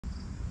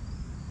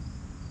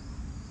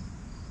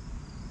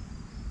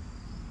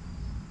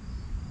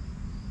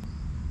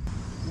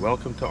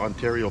Welcome to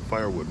Ontario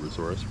Firewood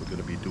Resource. We're going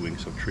to be doing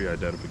some tree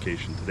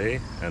identification today,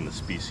 and the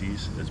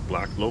species is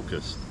black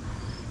locust.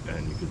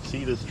 And you can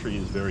see this tree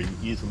is very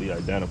easily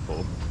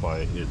identifiable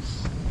by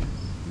its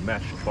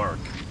meshed bark.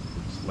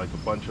 It's like a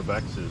bunch of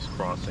X's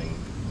crossing,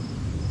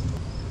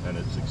 and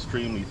it's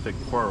extremely thick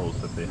furrows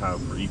that they have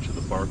for each of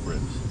the bark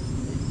ribs.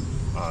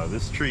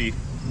 This tree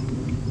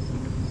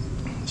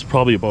is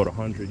probably about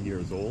 100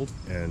 years old,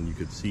 and you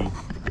can see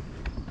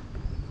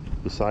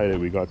beside it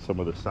we got some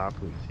of the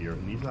saplings here,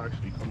 and these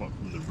actually come up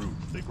from the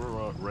roots. They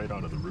grow out right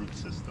out of the root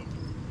system,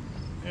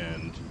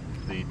 and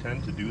they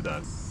tend to do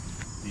that.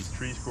 These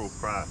trees grow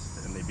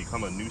fast and they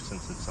become a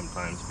nuisance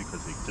sometimes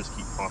because they just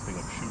keep popping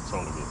up shoots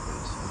all over the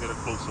place. I'll get a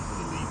close-up of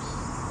the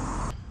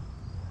leaves.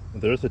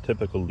 There's a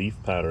typical leaf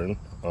pattern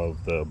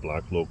of the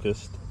black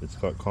locust. It's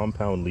got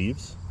compound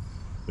leaves,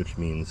 which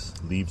means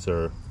leaves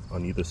are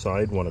on either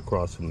side, one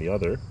across from the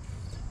other,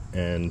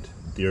 and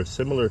they're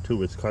similar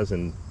to its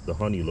cousin, the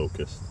honey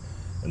locust.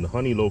 And the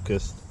honey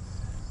locust,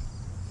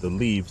 the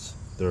leaves,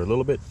 they're a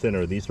little bit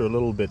thinner. These are a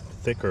little bit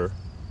thicker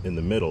in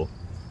the middle,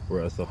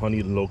 whereas the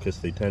honey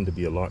locust, they tend to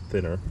be a lot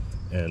thinner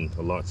and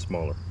a lot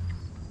smaller.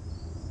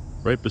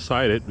 Right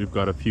beside it, we've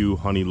got a few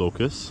honey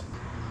locusts.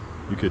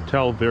 You could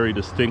tell very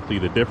distinctly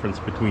the difference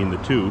between the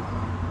two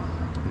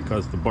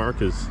because the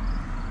bark is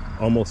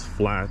almost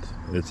flat.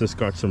 It's just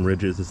got some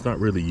ridges. It's not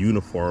really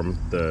uniform,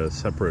 the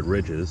separate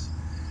ridges,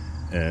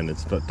 and it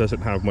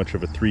doesn't have much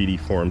of a 3D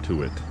form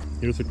to it.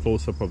 Here's a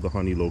close-up of the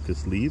honey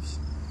locust leaves,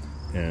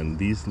 and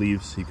these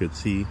leaves, you could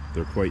see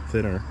they're quite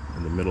thinner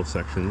in the middle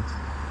sections,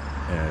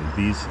 and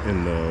these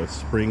in the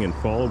spring and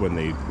fall, when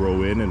they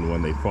grow in and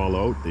when they fall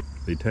out,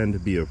 they tend to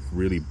be a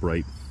really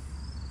bright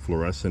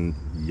fluorescent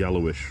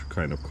yellowish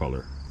kind of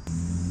color.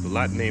 The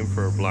Latin name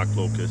for black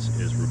locust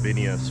is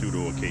Robinia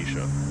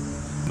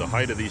pseudoacacia. The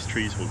height of these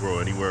trees will grow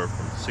anywhere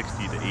from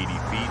 60 to 80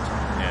 feet,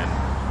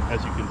 and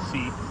as you can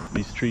see,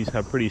 these trees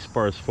have pretty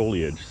sparse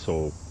foliage,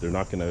 so they're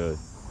not going to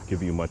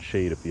give you much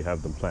shade if you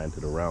have them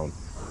planted around.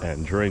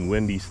 And during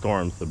windy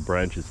storms, the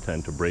branches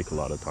tend to break a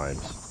lot of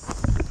times.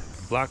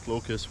 Black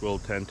locusts will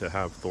tend to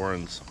have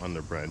thorns on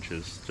their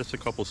branches, just a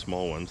couple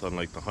small ones,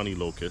 unlike the honey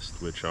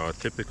locust, which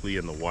typically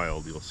in the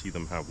wild you'll see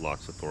them have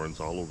lots of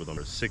thorns all over them.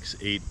 They're 6,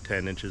 8,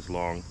 10 inches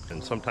long,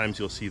 and sometimes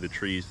you'll see the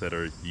trees that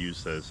are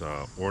used as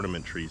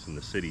ornament trees in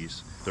the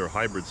cities. They're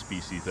hybrid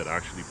species that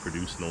actually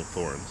produce no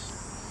thorns.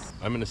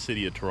 I'm in the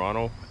city of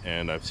Toronto,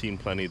 and I've seen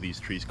plenty of these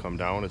trees come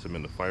down as I'm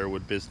in the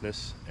firewood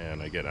business, and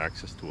I get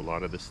access to a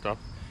lot of this stuff,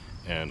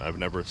 and I've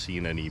never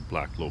seen any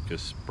black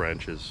locust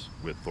branches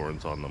with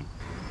thorns on them.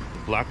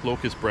 Black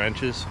locust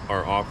branches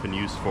are often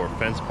used for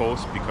fence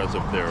posts because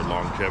of their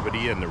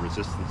longevity and their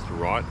resistance to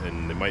rot,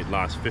 and they might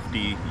last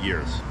 50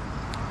 years.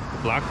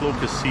 The black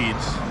locust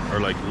seeds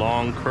are like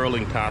long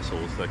curling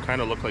tassels that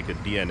kind of look like a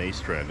DNA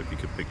strand, if you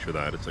could picture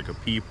that. It's like a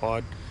pea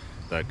pod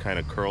that kind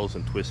of curls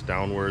and twists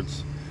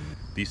downwards.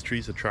 These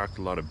trees attract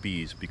a lot of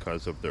bees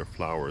because of their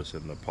flowers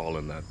and the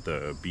pollen that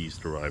the bees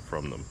derive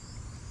from them.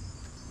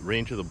 The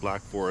range of the black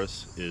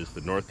forest is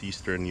the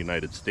northeastern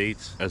United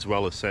States, as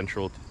well as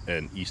central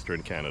and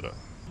eastern Canada.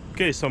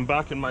 Okay, so I'm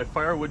back in my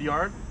firewood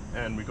yard,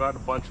 and we got a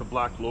bunch of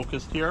black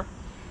locust here.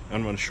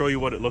 I'm going to show you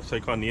what it looks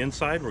like on the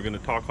inside. We're going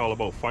to talk all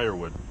about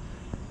firewood.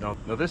 Now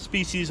this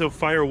species of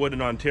firewood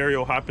in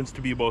Ontario happens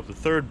to be about the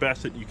third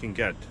best that you can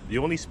get. The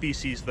only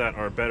species that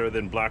are better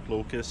than black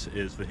locust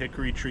is the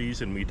hickory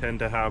trees, and we tend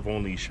to have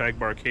only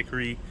shagbark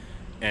hickory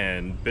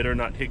and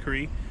bitternut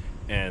hickory,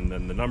 and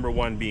then the number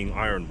one being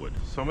ironwood.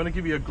 So I'm going to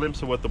give you a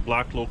glimpse of what the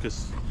black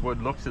locust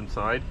wood looks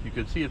inside. You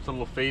can see it's a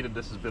little faded.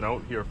 This has been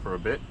out here for a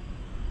bit,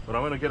 but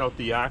I'm going to get out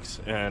the axe,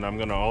 and I'm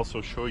going to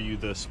also show you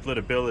the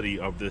splittability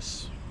of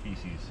this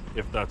species,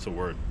 if that's a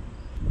word.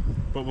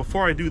 But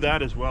before I do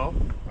that as well,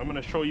 I'm going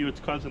to show you its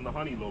cousin, the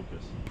honey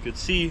locust. You can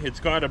see it's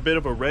got a bit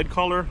of a red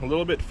color, a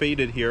little bit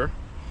faded here,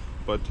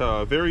 but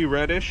very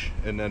reddish,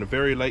 and then a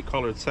very light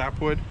colored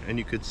sapwood. And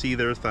you could see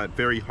there's that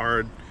very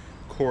hard,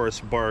 coarse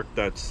bark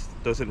that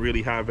doesn't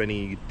really have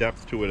any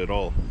depth to it at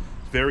all.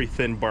 It's very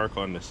thin bark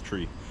on this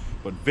tree,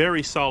 but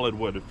very solid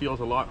wood. It feels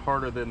a lot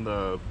harder than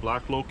the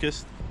black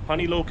locust.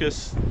 Honey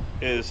locust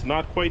is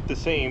not quite the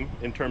same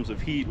in terms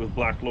of heat with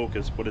black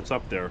locust, but it's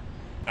up there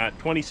at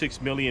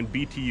 26 million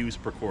BTUs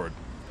per cord.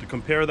 To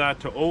compare that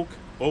to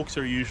oaks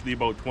are usually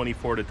about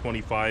 24 to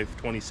 25,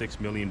 26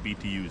 million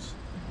BTUs.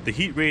 The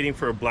heat rating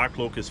for a black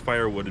locust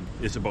firewood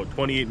is about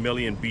 28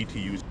 million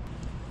BTUs.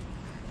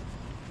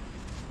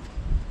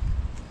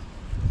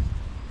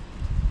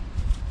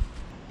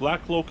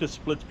 Black locust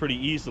splits pretty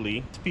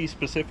easily. This piece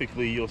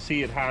specifically, you'll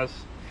see it has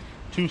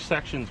two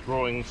sections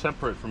growing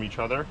separate from each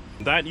other.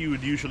 That you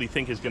would usually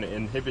think is going to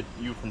inhibit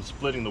you from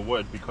splitting the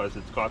wood because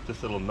it's got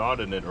this little knot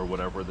in it or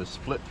whatever, this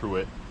split through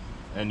it.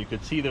 And you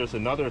can see there's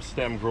another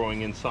stem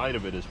growing inside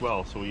of it as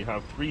well. So you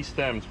have 3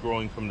 stems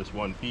growing from this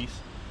one piece,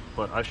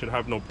 but I should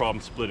have no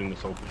problem splitting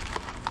this open.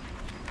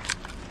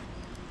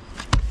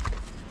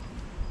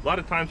 A lot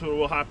of times what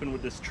will happen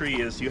with this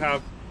tree is you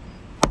have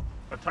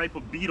a type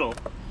of beetle,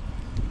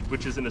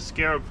 which is in a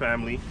scarab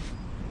family,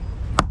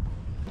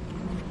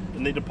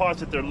 and they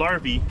deposit their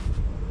larvae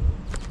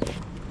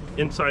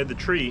inside the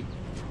tree,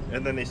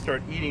 and then they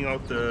start eating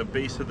out the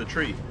base of the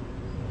tree.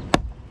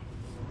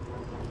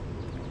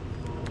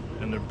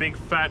 And they're big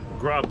fat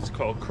grubs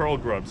called curl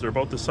grubs. They're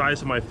about the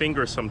size of my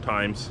finger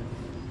sometimes.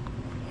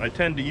 I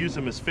tend to use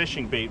them as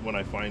fishing bait when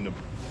I find them.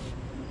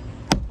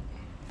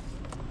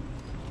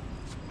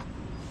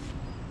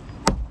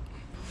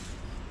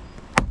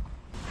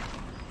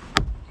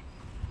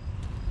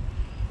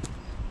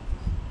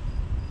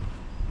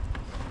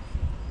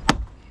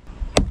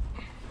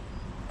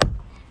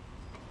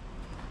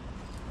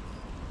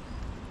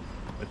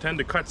 I tend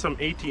to cut some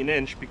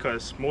 18-inch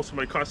because most of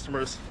my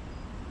customers,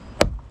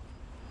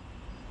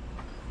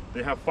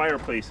 they have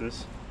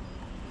fireplaces,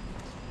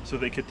 so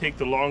they could take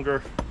the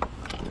longer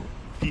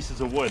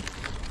pieces of wood.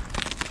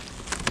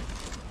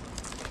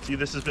 See,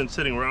 this has been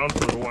sitting around for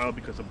a little while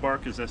because the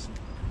bark is just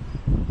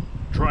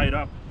dried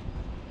up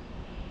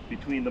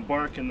between the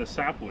bark and the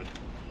sapwood.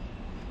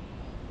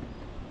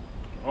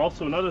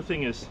 Also, another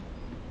thing is,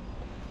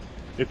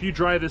 if you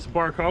dry this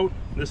bark out,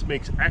 this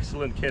makes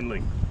excellent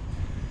kindling.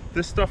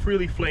 This stuff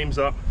really flames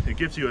up. It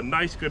gives you a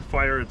nice good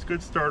fire. It's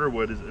good starter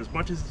wood. As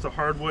much as it's a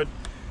hardwood,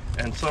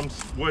 and some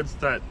woods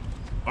that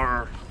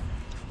are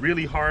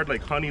really hard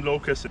like honey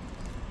locust,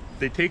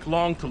 they take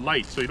long to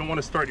light, so you don't want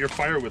to start your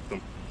fire with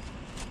them.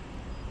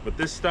 But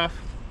this stuff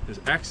is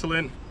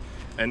excellent,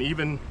 and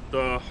even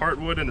the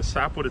heartwood and the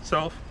sapwood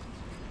itself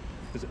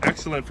is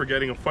excellent for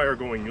getting a fire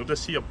going. You'll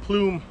just see a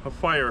plume of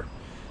fire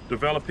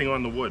developing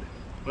on the wood.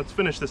 Let's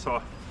finish this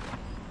off.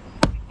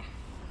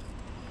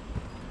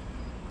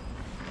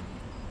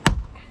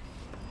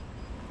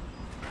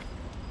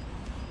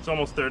 It's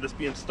almost there, just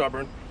being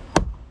stubborn.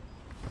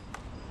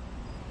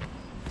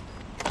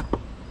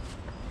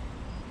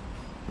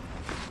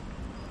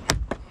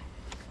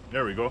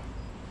 There we go.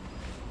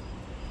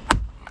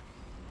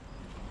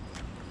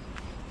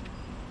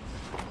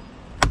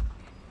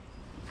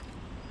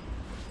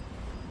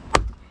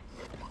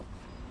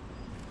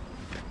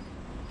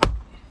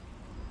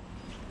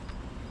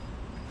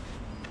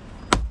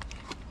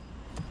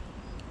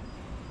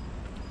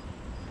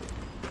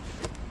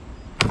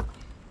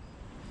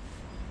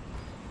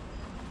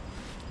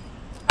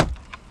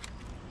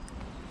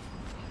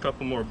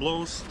 Couple more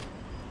blows,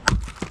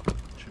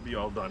 should be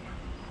all done.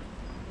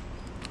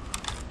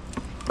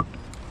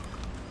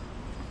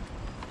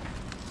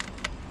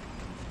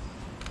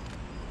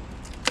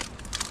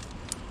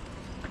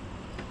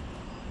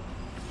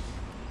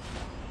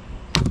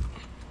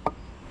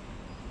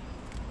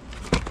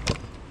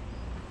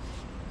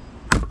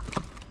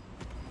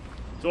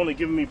 It's only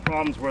giving me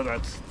problems where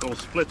those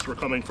splits were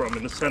coming from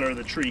in the center of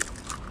the tree.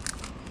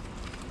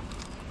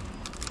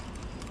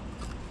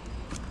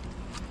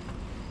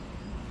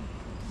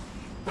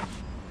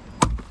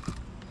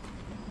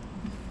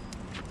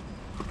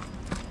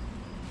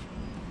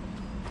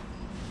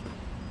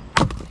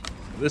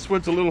 This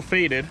wood's a little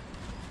faded,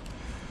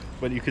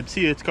 but you can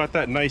see it's got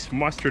that nice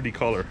mustardy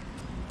color.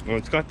 Well,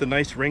 it's got the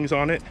nice rings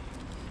on it,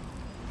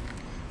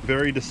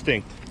 very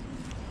distinct.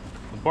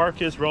 The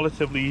bark is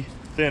relatively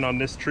thin on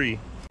this tree,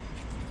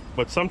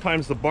 but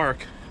sometimes the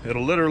bark,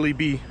 it'll literally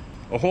be,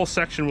 a whole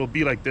section will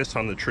be like this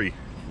on the tree.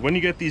 When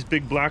you get these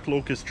big black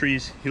locust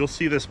trees, you'll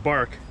see this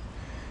bark,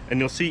 and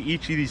you'll see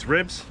each of these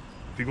ribs.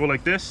 If you go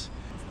like this,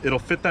 it'll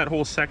fit that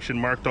whole section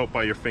marked out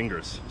by your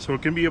fingers. So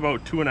it can be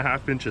about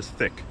 2.5 inches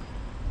thick.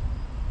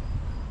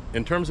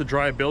 In terms of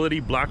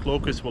dryability, black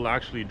locust will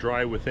actually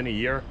dry within a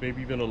year,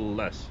 maybe even a little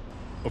less.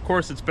 Of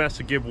course, it's best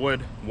to give wood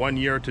 1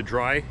 year to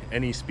dry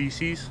any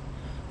species,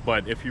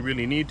 but if you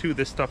really need to,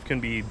 this stuff can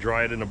be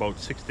dried in about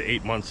 6 to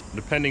 8 months,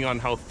 depending on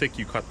how thick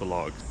you cut the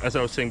logs. As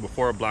I was saying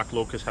before, black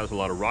locust has a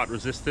lot of rot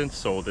resistance,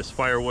 so this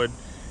firewood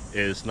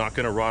is not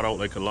going to rot out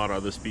like a lot of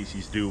other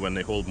species do when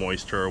they hold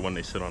moisture or when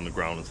they sit on the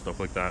ground and stuff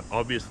like that.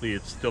 Obviously,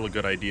 it's still a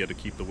good idea to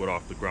keep the wood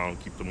off the ground,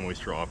 keep the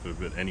moisture off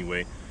of it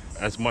anyway,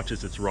 as much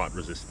as it's rot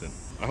resistant.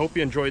 I hope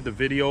you enjoyed the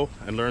video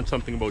and learned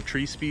something about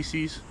tree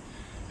species,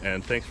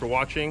 and thanks for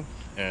watching,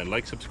 and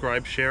like,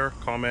 subscribe, share,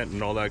 comment,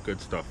 and all that good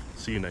stuff.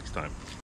 See you next time.